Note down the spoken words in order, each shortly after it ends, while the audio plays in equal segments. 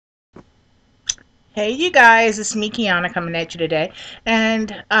Hey you guys, it's me Kiana coming at you today.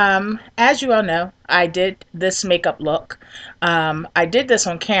 And as you all know, I did this makeup look. I did this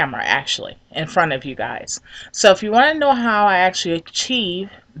on camera actually in front of you guys. So if you want to know how I actually achieve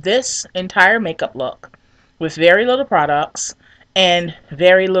this entire makeup look with very little products and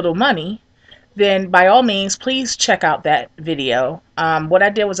very little money, then by all means, please check out that video. What I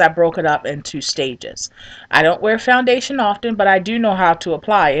did was I broke it up into stages. I don't wear foundation often, but I do know how to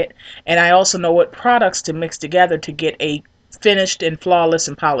apply it, and I also know what products to mix together to get a finished and flawless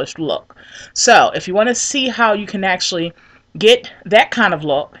and polished look. So if you want to see how you can actually get that kind of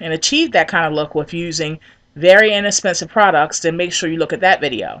look and achieve that kind of look with using very inexpensive products, then make sure you look at that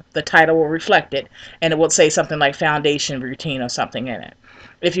video. The title will reflect it, and it will say something like foundation routine or something in it.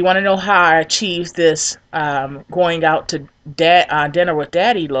 If you want to know how I achieved this going out to dinner with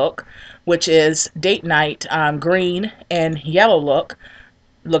daddy look, which is date night green and yellow look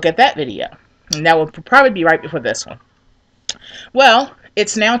at that video. And that will probably be right before this one. Well,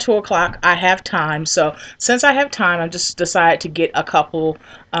 it's now 2 o'clock. I have time. So since I have time, I just decided to get a couple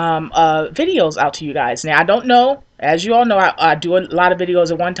videos out to you guys. Now, I don't know. As you all know, I do a lot of videos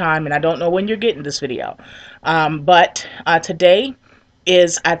at one time, and I don't know when you're getting this video. But today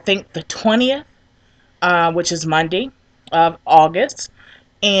is, I think, the 20th, which is Monday of August.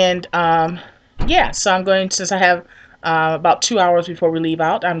 And yeah, so I'm going, since I have about 2 hours before we leave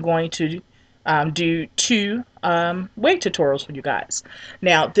out, I'm going to do two wig tutorials for you guys.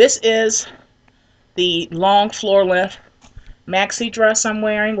 Now, this is the long floor length maxi dress I'm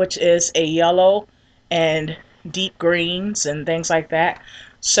wearing, which is a yellow and deep greens and things like that.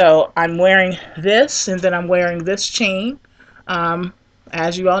 So I'm wearing this, and then I'm wearing this chain.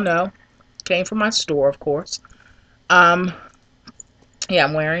 As you all know, came from my store, of course. Um, yeah,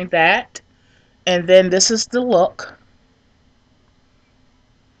 I'm wearing that. And then this is the look.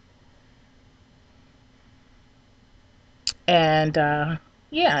 And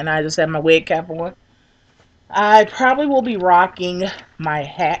yeah, and I just have my wig cap on. I probably will be rocking my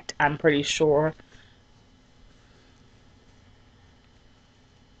hat, I'm pretty sure.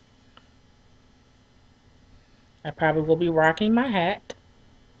 I probably will be rocking my hat.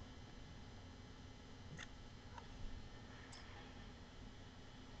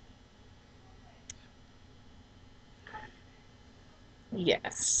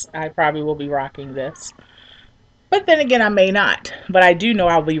 Yes, I probably will be rocking this. But then again, I may not. But I do know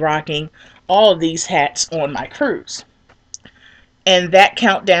I'll be rocking all of these hats on my cruise. And that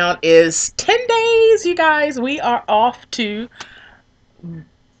countdown is 10 days, you guys. We are off to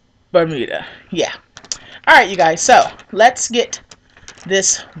Bermuda. Yeah. All right, you guys. So let's get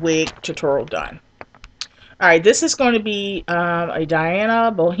this wig tutorial done. All right, this is going to be a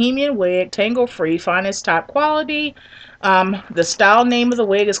Diana Bohemian wig, tangle free, finest top quality. The style name of the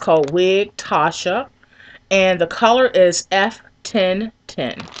wig is called Wig Tasha, and the color is F1010.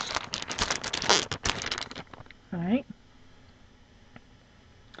 All right.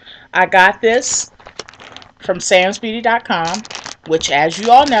 I got this from samsbeauty.com, which, as you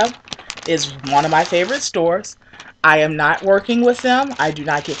all know, is one of my favorite stores. I am not working with them. I do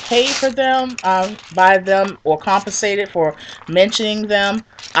not get paid for them, by them, or compensated for mentioning them.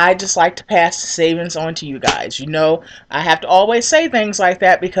 I just like to pass the savings on to you guys. You know, I have to always say things like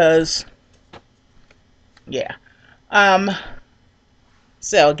that because, yeah.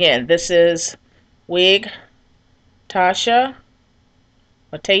 So again, this is Wig Tasha,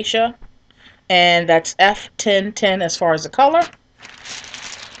 or Tasha, and that's F1010 as far as the color.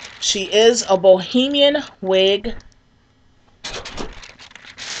 She is a Bohemian wig,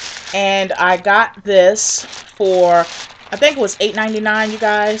 and I got this for, I think it was $8.99, you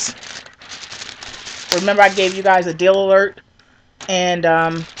guys. Remember, I gave you guys a deal alert and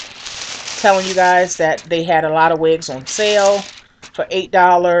telling you guys that they had a lot of wigs on sale for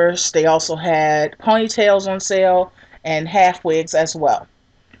 $8. They also had ponytails on sale and half wigs as well.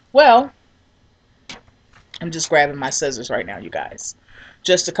 Well, I'm just grabbing my scissors right now, you guys,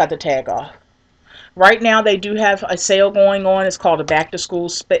 just to cut the tag off. Right now, they do have a sale going on. It's called a back to school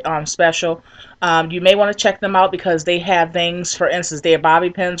special. You may want to check them out because they have things, for instance, their bobby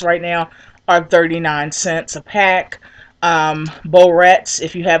pins right now are 39 cents a pack. Borettes,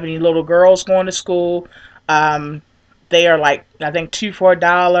 if you have any little girls going to school, they are like, I think, 2 for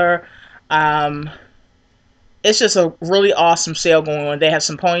 $1. It's just a really awesome sale going on. They have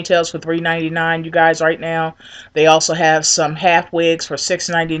some ponytails for $3.99, you guys, right now. They also have some half wigs for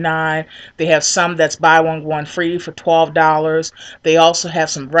 $6.99. They have some that's buy one free for $12. They also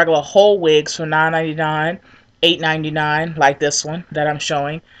have some regular whole wigs for $9.99, $8.99, like this one that I'm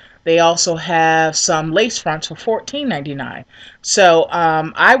showing. They also have some lace fronts for $14.99. So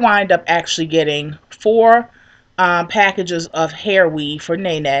I wind up actually getting four packages of hair weave for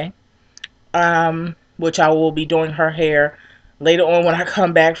Nene, which I will be doing her hair later on when I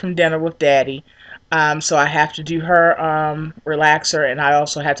come back from dinner with Daddy. So I have to do her relaxer, and I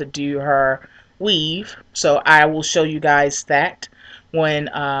also have to do her weave. So I will show you guys that when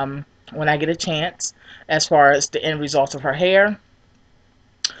I get a chance, as far as the end result of her hair.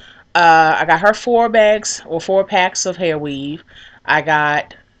 I got her 4 bags or 4 packs of hair weave. I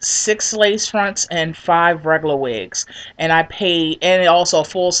got 6 lace fronts and 5 regular wigs. And I paid, and also a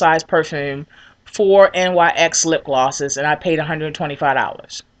full size perfume, 4 NYX lip glosses, and I paid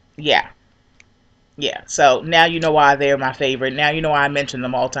 $125. Yeah. Yeah, so now you know why they're my favorite. Now you know why I mention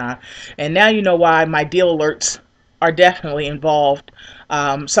them all the time. And now you know why my deal alerts are definitely involved,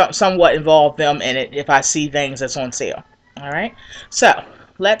 somewhat involve them in it if I see things that's on sale. All right, so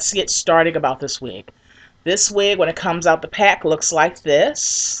let's get started about this wig. This wig, when it comes out the pack, looks like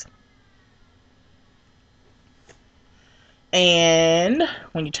this. And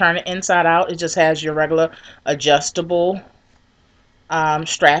when you turn it inside out, it just has your regular adjustable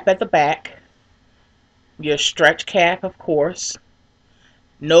strap at the back. Your stretch cap, of course.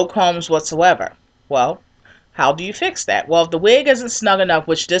 No combs whatsoever. Well, how do you fix that? Well, if the wig isn't snug enough,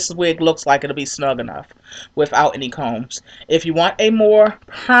 which this wig looks like it'll be snug enough without any combs. If you want a more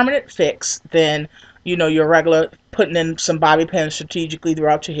permanent fix than, your regular putting in some bobby pins strategically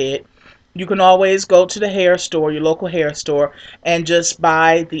throughout your head, you can always go to the hair store, your local hair store, and just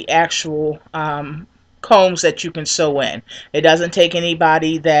buy the actual combs that you can sew in. It doesn't take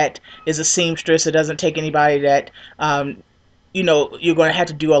anybody that is a seamstress. It doesn't take anybody that you're going to have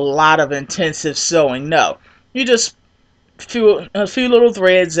to do a lot of intensive sewing. No, you just a few little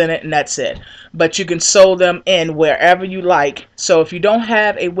threads in it, and that's it. But you can sew them in wherever you like. So if you don't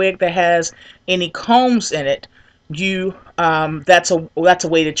have a wig that has any combs in it, you that's a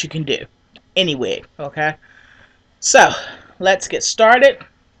way that you can do any wig. Okay, so let's get started.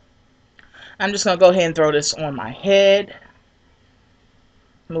 I'm just going to go ahead and throw this on my head.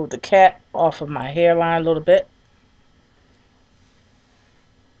 Move the cap off of my hairline a little bit.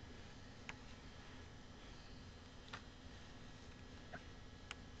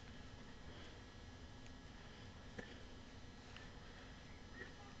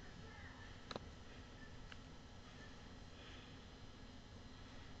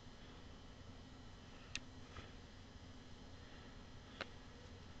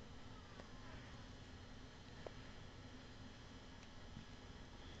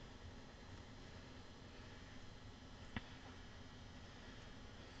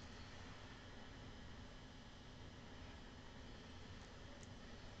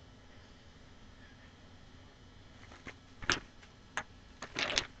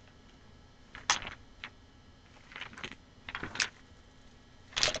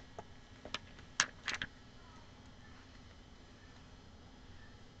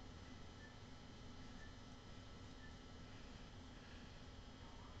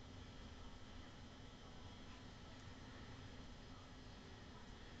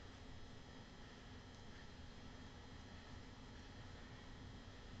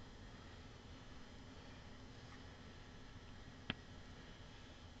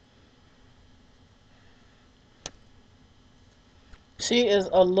 She is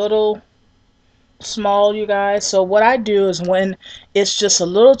a little small, you guys. So what I do is, when it's just a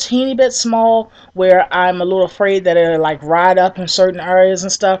little teeny bit small, where I'm a little afraid that it'll like ride up in certain areas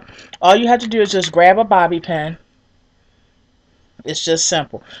and stuff, all you have to do is just grab a bobby pin. It's just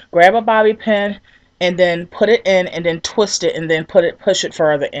simple. Grab a bobby pin and then put it in, and then twist it, and then push it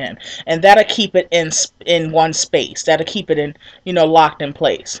further in, and that'll keep it in one space. That'll keep it in, locked in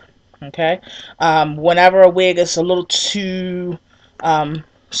place. Okay. Whenever a wig is a little too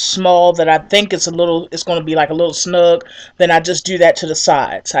small, that I think it's going to be like a little snug, then I just do that to the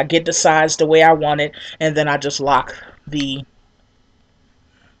sides. I get the sides the way I want it, and then I just lock the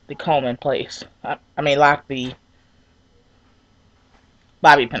comb in place. I mean, lock the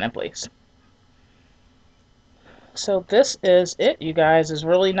bobby pin in place. So this is it, you guys. There's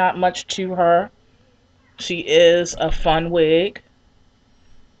really not much to her. She is a fun wig.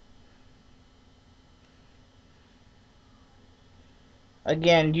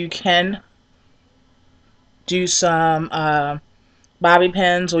 Again, you can do some bobby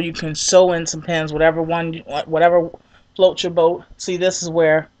pins, or you can sew in some pins, whatever floats your boat. See, this is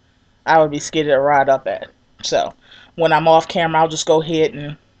where I would be scared to ride up at. So when I'm off camera, I'll just go ahead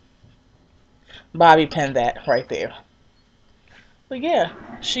and bobby pin that right there. But yeah,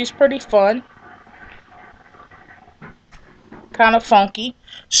 she's pretty fun. kind of funky.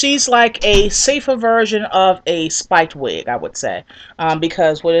 She's like a safer version of a spiked wig, I would say,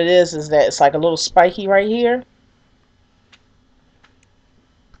 because what it is that it's like a little spiky right here,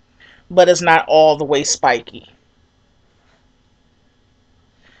 but it's not all the way spiky.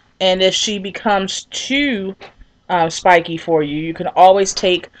 And if she becomes too spiky for you, you can always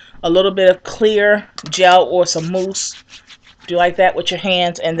take a little bit of clear gel or some mousse, do like that with your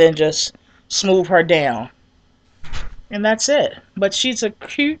hands, and then just smooth her down. And that's it. But she's a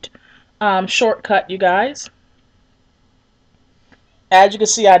cute shortcut, you guys. As you can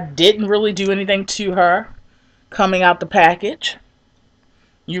see, I didn't really do anything to her coming out the package.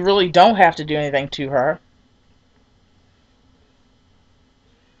 You really don't have to do anything to her.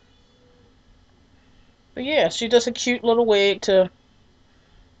 But yeah, she's just a cute little wig to,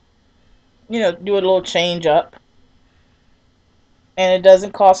 do a little change up. And it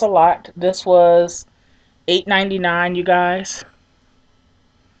doesn't cost a lot. This was $8.99, you guys.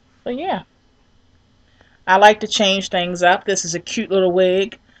 But yeah, I like to change things up. This is a cute little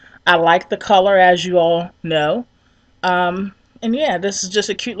wig. I like the color, as you all know. And yeah, this is just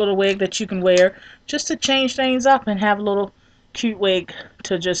a cute little wig that you can wear just to change things up and have a little cute wig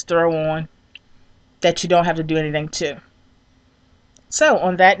to just throw on that you don't have to do anything to. So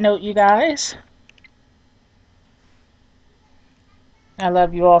on that note, you guys, I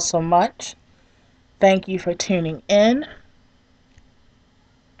love you all so much. Thank you for tuning in.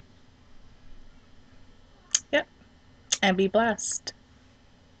 Yep, and be blessed.